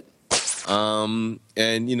 That's it. And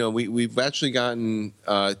we've actually gotten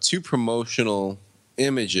 2 promotional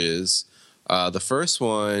images. The first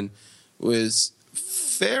one was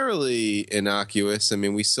fairly innocuous. I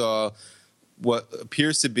mean, we saw what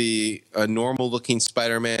appears to be a normal-looking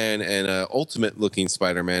Spider-Man and an ultimate-looking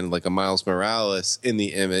Spider-Man, like a Miles Morales, in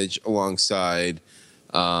the image alongside.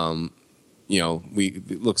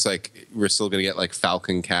 It looks like we're still going to get like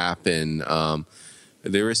Falcon Cap, and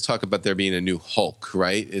there is talk about there being a new Hulk,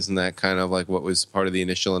 right? Isn't that kind of like what was part of the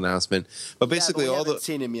initial announcement? But basically, we haven't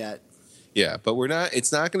seen him yet. Yeah, but we're not.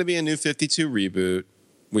 It's not going to be a new 52 reboot,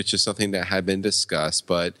 which is something that had been discussed.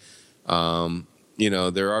 But there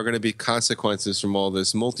are going to be consequences from all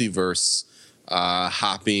this multiverse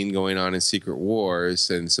hopping going on in Secret Wars,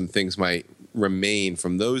 and some things might remain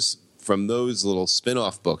from those little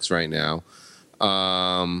spin-off books right now.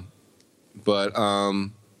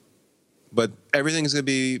 But everything's going to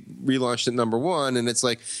be relaunched at number 1, and it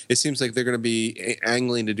seems like they're going to be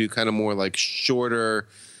angling to do kind of more like shorter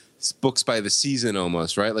books by the season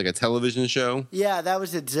almost, right? Like a television show. Yeah, that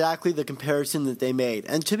was exactly the comparison that they made.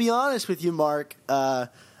 And to be honest with you, Mark, I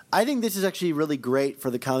think this is actually really great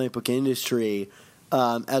for the comic book industry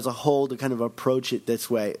as a whole to kind of approach it this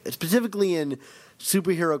way, specifically in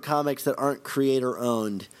superhero comics that aren't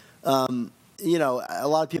creator-owned. A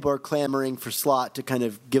lot of people are clamoring for Slott to kind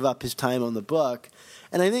of give up his time on the book.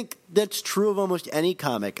 And I think that's true of almost any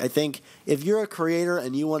comic. I think if you're a creator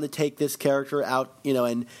and you want to take this character out,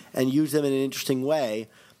 and use them in an interesting way,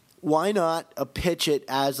 why not pitch it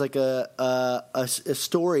as like a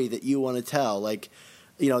story that you want to tell? Like,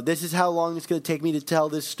 this is how long it's going to take me to tell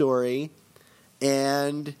this story,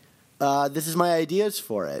 and this is my ideas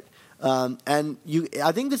for it.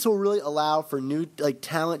 I think this will really allow for new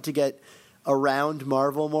talent to get around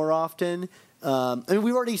Marvel more often.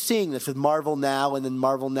 We're already seeing this with Marvel Now, and then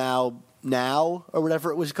Marvel Now, or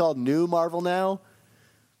whatever it was called, New Marvel Now.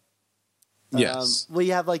 Yes. We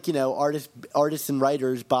have artists and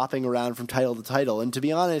writers bopping around from title to title, and to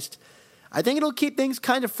be honest, I think it'll keep things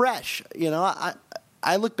kind of fresh.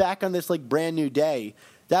 I look back on this like brand new day.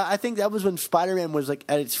 I think that was when Spider-Man was like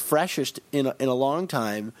at its freshest in a long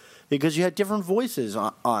time, because you had different voices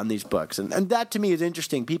on these books, and that to me is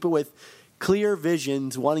interesting. People with clear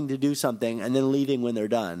visions wanting to do something and then leaving when they're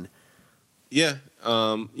done. Yeah,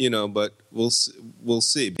 but we'll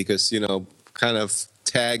see, because kind of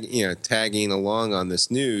tagging along on this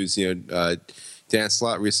news. Dan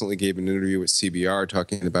Slott recently gave an interview with CBR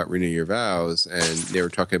talking about Renew Your Vows, and they were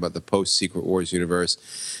talking about the post-Secret Wars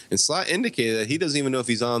universe. And Slott indicated that he doesn't even know if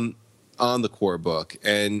he's on the core book.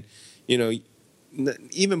 And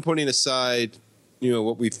even putting aside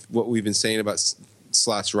what we've been saying about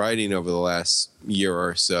Slott's writing over the last year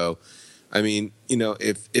or so, I mean,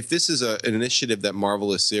 if this is an initiative that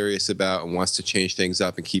Marvel is serious about and wants to change things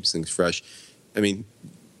up and keeps things fresh, I mean,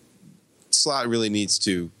 Slott really needs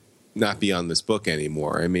to not be on this book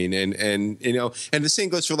anymore. I mean, and the same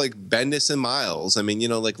goes for like Bendis and Miles. I mean,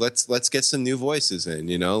 let's get some new voices in.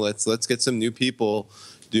 Let's get some new people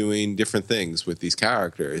doing different things with these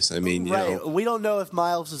characters. I mean, we don't know if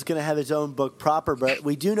Miles is going to have his own book proper, but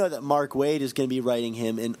we do know that Mark Waid is going to be writing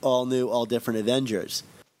him in all new, all different Avengers.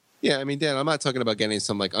 Yeah, I mean, Dan, I'm not talking about getting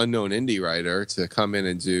some like unknown indie writer to come in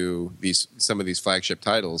and do some of these flagship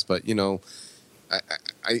titles, but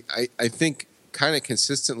I think kind of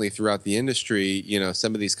consistently throughout the industry,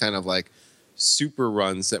 some of these kind of like super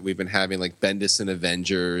runs that we've been having, like Bendis and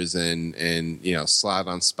Avengers, and Slott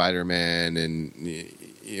on Spider-Man, and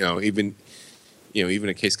even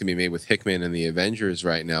a case can be made with Hickman and the Avengers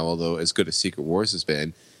right now. Although as good as Secret Wars has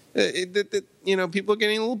been, people are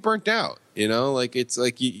getting a little burnt out. Like it's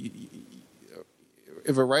like if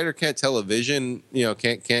a writer can't tell a vision,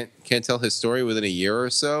 can't tell his story within a year or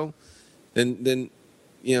so, then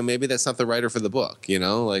maybe that's not the writer for the book.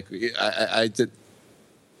 Like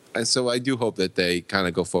so I do hope that they kind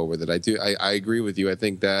of go forward with it. I agree with you. I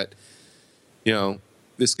think that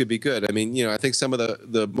this could be good. I mean, I think some of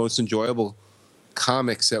the most enjoyable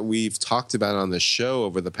comics that we've talked about on the show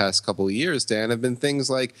over the past couple of years, Dan, have been things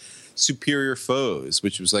like Superior Foes,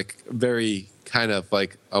 which was like very kind of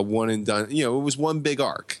like a one and done. It was one big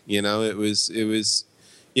arc. It was.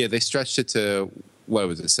 They stretched it to what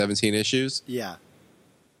was it, 17 issues? Yeah.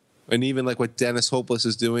 And even like what Dennis Hopeless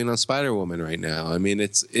is doing on Spider-Woman right now. I mean,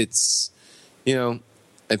 it's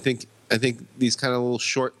I think these kind of little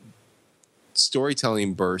short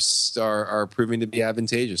storytelling bursts are proving to be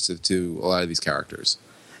advantageous to a lot of these characters.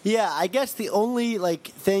 Yeah, I guess the only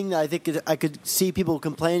thing that I think I could see people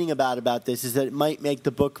complaining about this is that it might make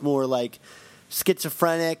the book more like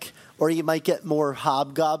schizophrenic, or you might get more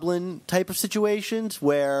hobgoblin type of situations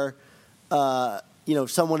where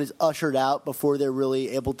someone is ushered out before they're really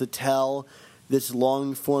able to tell this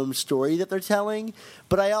long form story that they're telling.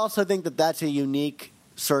 But I also think that that's a unique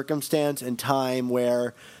circumstance and time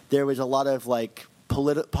where there was a lot of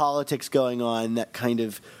politics going on that kind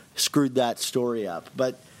of screwed that story up.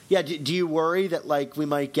 But yeah, do you worry that we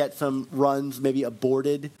might get some runs maybe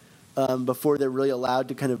aborted before they're really allowed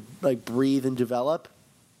to kind of breathe and develop?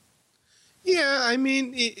 Yeah, I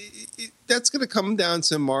mean, that's going to come down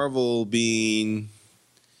to Marvel being,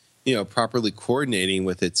 properly coordinating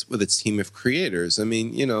with its team of creators. I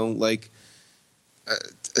mean,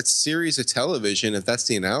 a series of television, if that's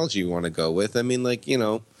the analogy you want to go with. I mean,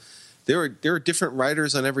 there are different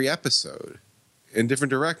writers on every episode and different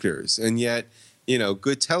directors, and yet,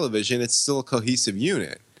 good television, it's still a cohesive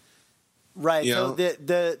unit. Right. So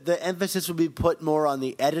the emphasis would be put more on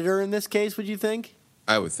the editor in this case, would you think?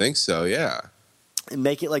 I would think so, yeah. And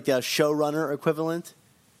make it like the showrunner equivalent?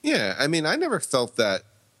 Yeah, I mean, I never felt that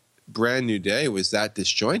Brand New Day was that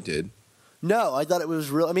disjointed. No, I thought it was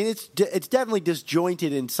real. I mean, it's definitely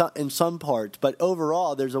disjointed in some parts, but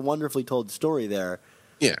overall, there's a wonderfully told story there.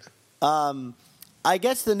 Yeah. I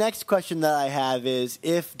guess the next question that I have is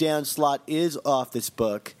if Dan Slott is off this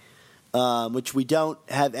book, which we don't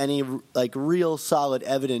have any real solid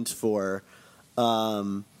evidence for.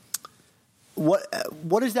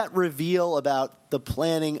 What does that reveal about the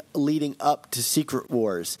planning leading up to Secret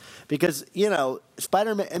Wars? Because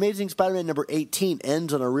Amazing Spider-Man number 18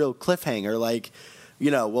 ends on a real cliffhanger.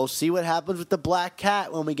 We'll see what happens with the Black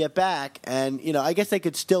Cat when we get back, and I guess they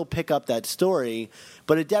could still pick up that story,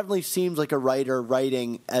 but it definitely seems like a writer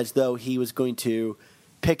writing as though he was going to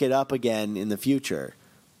pick it up again in the future.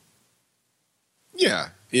 Yeah.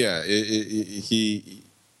 He,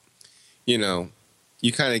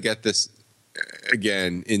 you kind of get this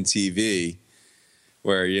again in TV,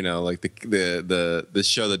 where the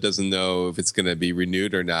show that doesn't know if it's going to be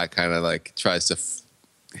renewed or not, kind of tries to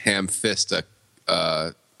ham fist a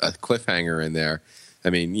cliffhanger in there. I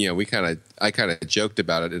mean, I kind of joked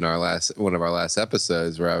about it in one of our last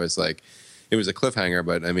episodes, where I was like, it was a cliffhanger,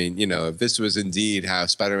 but I mean, if this was indeed how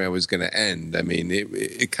Spider-Man was going to end, I mean,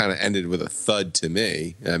 it kind of ended with a thud to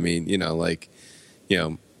me. I mean,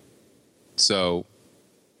 so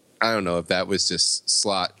I don't know if that was just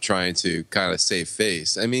Slott trying to kind of save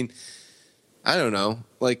face. I mean, I don't know.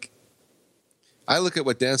 I look at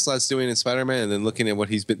what Dan Slott's doing in Spider-Man, and then looking at what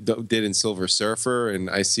he's did in Silver Surfer, and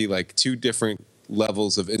I see two different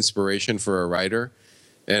levels of inspiration for a writer.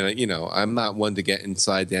 And I'm not one to get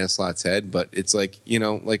inside Dan Slott's head, but it's a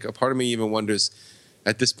part of me even wonders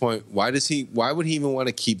at this point, why would he even want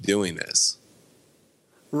to keep doing this?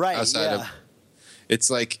 Right.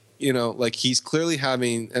 It's he's clearly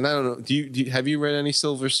having, and I don't know, have you read any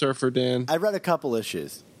Silver Surfer, Dan? I read a couple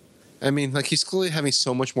issues. I mean, he's clearly having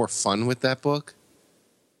so much more fun with that book.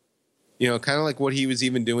 Kind of like what he was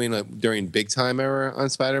even doing during Big Time era on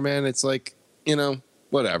Spider-Man. It's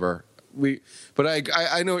whatever. But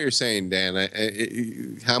I know what you're saying,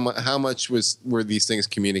 Dan. How much were these things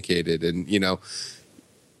communicated? And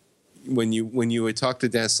when you would talk to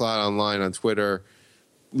Dan Slott online on Twitter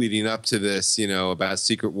leading up to this, about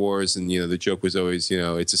Secret Wars, and the joke was always,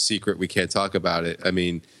 it's a secret, we can't talk about it. I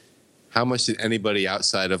mean, how much did anybody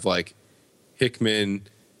outside of like Hickman,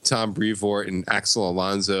 Tom Brevoort, and Axel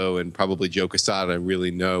Alonso, and probably Joe Quesada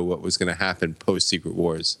really know what was going to happen post Secret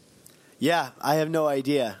Wars? Yeah, I have no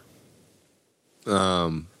idea.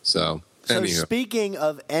 So anywho. Speaking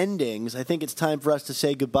of endings, I think it's time for us to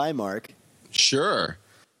say goodbye, Mark. Sure.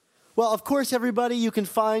 Well, of course, everybody, you can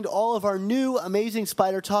find all of our new Amazing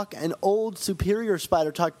Spider Talk and old Superior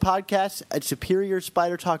Spider Talk podcasts at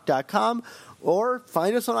superiorspidertalk.com, or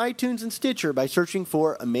find us on iTunes and Stitcher by searching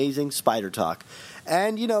for Amazing Spider Talk.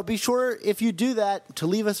 And, be sure, if you do that, to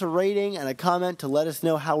leave us a rating and a comment to let us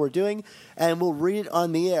know how we're doing, and we'll read it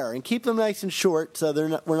on the air. And keep them nice and short so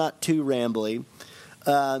we're not too rambly.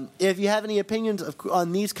 If you have any opinions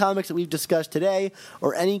on these comics that we've discussed today,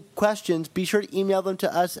 or any questions, be sure to email them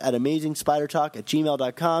to us at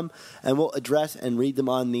amazingspidertalk@gmail.com, and we'll address and read them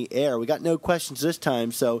on the air. We got no questions this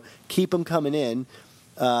time, so keep them coming in.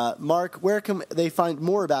 Mark, where can they find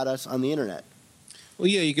more about us on the internet? Well,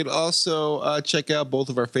 yeah, you could also check out both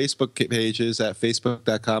of our Facebook pages at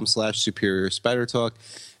facebook.com/Superior Spider Talk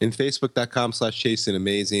and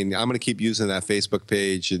facebook.com/ChasingAmazing. I'm going to keep using that Facebook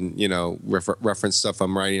page and, reference stuff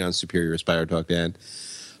I'm writing on Superior Spider Talk, Dan.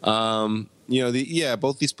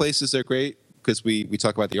 Both these places are great because we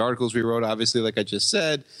talk about the articles we wrote, obviously, like I just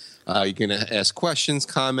said. You can ask questions,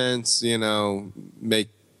 comments, make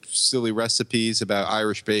silly recipes about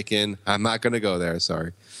Irish bacon. I'm not going to go there,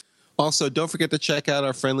 sorry. Also, don't forget to check out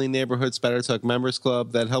our friendly neighborhood Spider Talk Members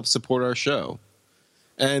Club that helps support our show.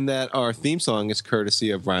 And that our theme song is courtesy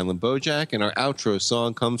of Ryland Bojack, and our outro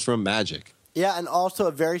song comes from Magic. Yeah, and also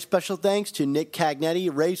a very special thanks to Nick Cagnetti,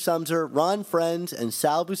 Ray Sumser, Ron Friends, and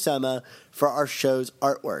Sal Buscema for our show's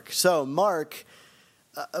artwork. So, Mark,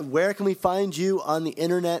 where can we find you on the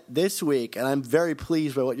internet this week? And I'm very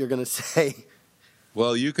pleased by what you're going to say.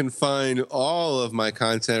 Well, you can find all of my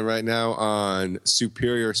content right now on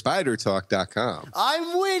SuperiorSpiderTalk.com.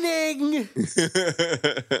 I'm winning!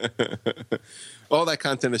 All that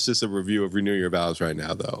content is just a review of Renew Your Vows right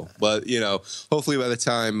now, though. But, hopefully by the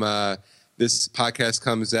time this podcast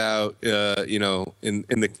comes out, in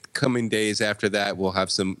the coming days after that, we'll have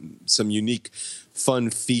some unique,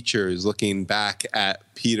 fun features looking back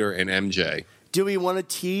at Peter and MJ. Do we want to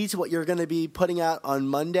tease what you're going to be putting out on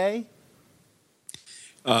Monday?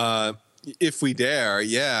 If we dare,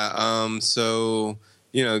 yeah.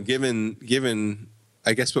 Given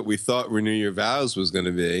I guess what we thought Renew Your Vows was going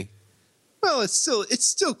to be, well, it's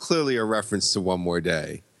still clearly a reference to One More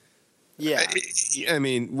Day. Yeah. I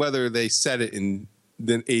mean, whether they said it in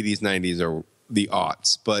the 80s, 90s, or the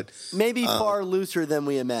aughts, but maybe far looser than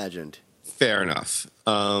we imagined. Fair enough.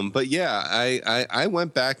 But yeah, I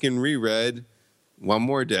went back and reread One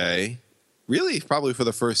More Day, really probably for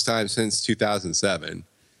the first time since 2007.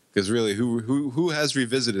 Because really, who has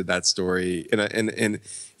revisited that story and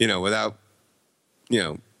without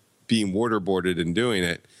being waterboarded and doing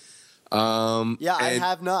it? I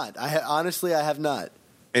have not. Honestly, I have not.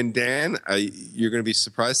 And Dan, you're going to be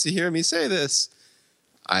surprised to hear me say this.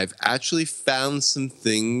 I've actually found some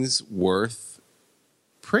things worth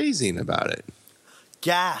praising about it.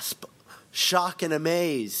 Gasp! Shock and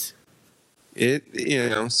amaze.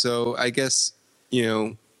 So I guess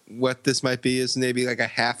what this might be is maybe like a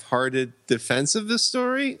half-hearted defense of this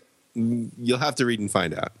story. You'll have to read and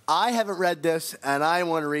find out. I haven't read this, and I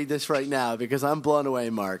want to read this right now because I'm blown away,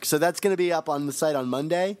 Mark. So that's going to be up on the site on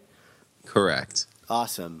Monday? Correct.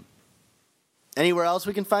 Awesome. Anywhere else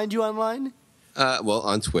we can find you online?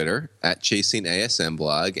 On Twitter at Chasing ASM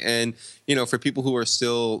Blog. And, for people who are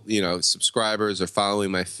still, subscribers or following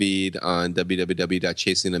my feed on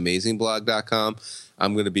www.chasingamazingblog.com,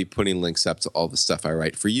 I'm going to be putting links up to all the stuff I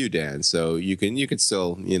write for you, Dan. So you can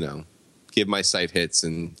still, give my site hits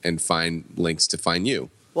and find links to find you.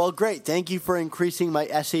 Well, great. Thank you for increasing my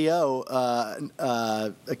SEO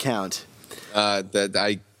account.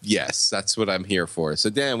 Yes, that's what I'm here for. So,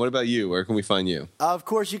 Dan, what about you? Where can we find you? Of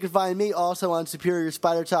course, you can find me also on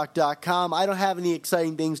SuperiorSpiderTalk.com. I don't have any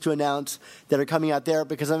exciting things to announce that are coming out there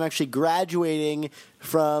because I'm actually graduating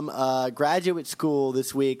from graduate school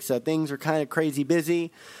this week, so things are kind of crazy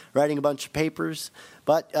busy, writing a bunch of papers.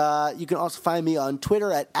 But you can also find me on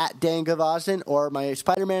Twitter at Dan Gavazin, or my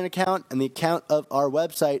Spider-Man account, and the account of our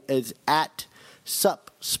website is at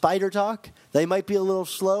SupSpiderTalk. They might be a little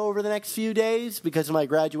slow over the next few days because of my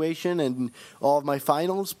graduation and all of my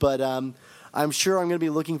finals, but I'm sure I'm going to be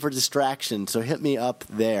looking for distraction, so hit me up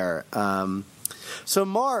there. So,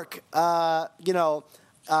 Mark, I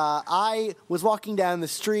was walking down the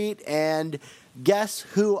street, and guess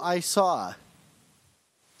who I saw?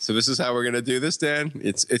 So this is how we're gonna do this, Dan.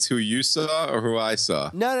 It's who you saw or who I saw.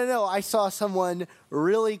 No. I saw someone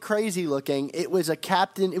really crazy looking. It was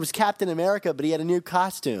Captain America, but he had a new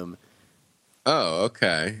costume. Oh,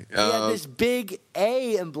 okay. He had this big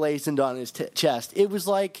A emblazoned on his chest. It was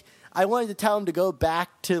like I wanted to tell him to go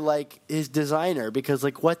back to like his designer because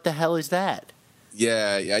like what the hell is that?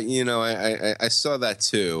 Yeah, I saw that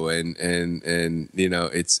too, and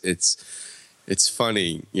it's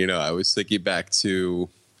funny. I was thinking back to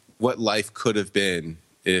what life could have been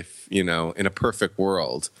if in a perfect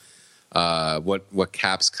world, what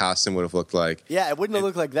Cap's costume would have looked like. Yeah, it wouldn't have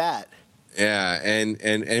looked like that. Yeah, and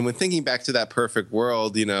when thinking back to that perfect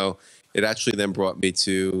world, it actually then brought me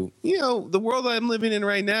to the world I'm living in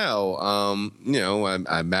right now.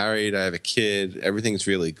 I'm married, I have a kid, everything's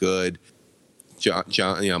really good.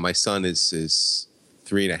 John, my son is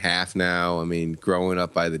 3.5 now. I mean, growing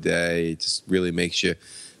up by the day, it just really makes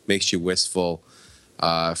you wistful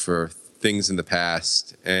for things in the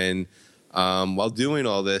past. And while doing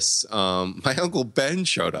all this, my Uncle Ben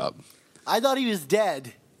showed up. I thought he was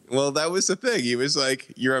dead. Well, that was the thing. He was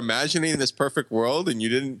like, "You're imagining this perfect world, and you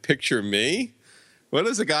didn't picture me. What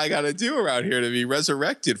does a guy got to do around here to be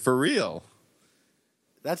resurrected for real?"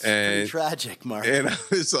 That's pretty tragic, Mark. And I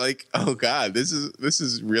was like, "Oh God, this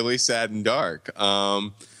is really sad and dark."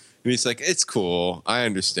 And he's like, "It's cool. I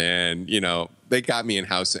understand. They got me in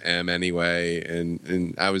House of M anyway,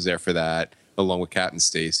 and I was there for that, along with Captain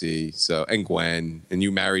Stacy. So and Gwen, and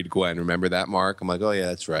you married Gwen. Remember that, Mark?" I'm like, "Oh yeah,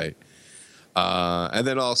 that's right." And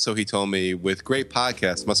then also he told me, with great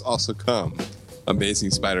podcasts must also come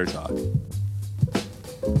amazing spider talk.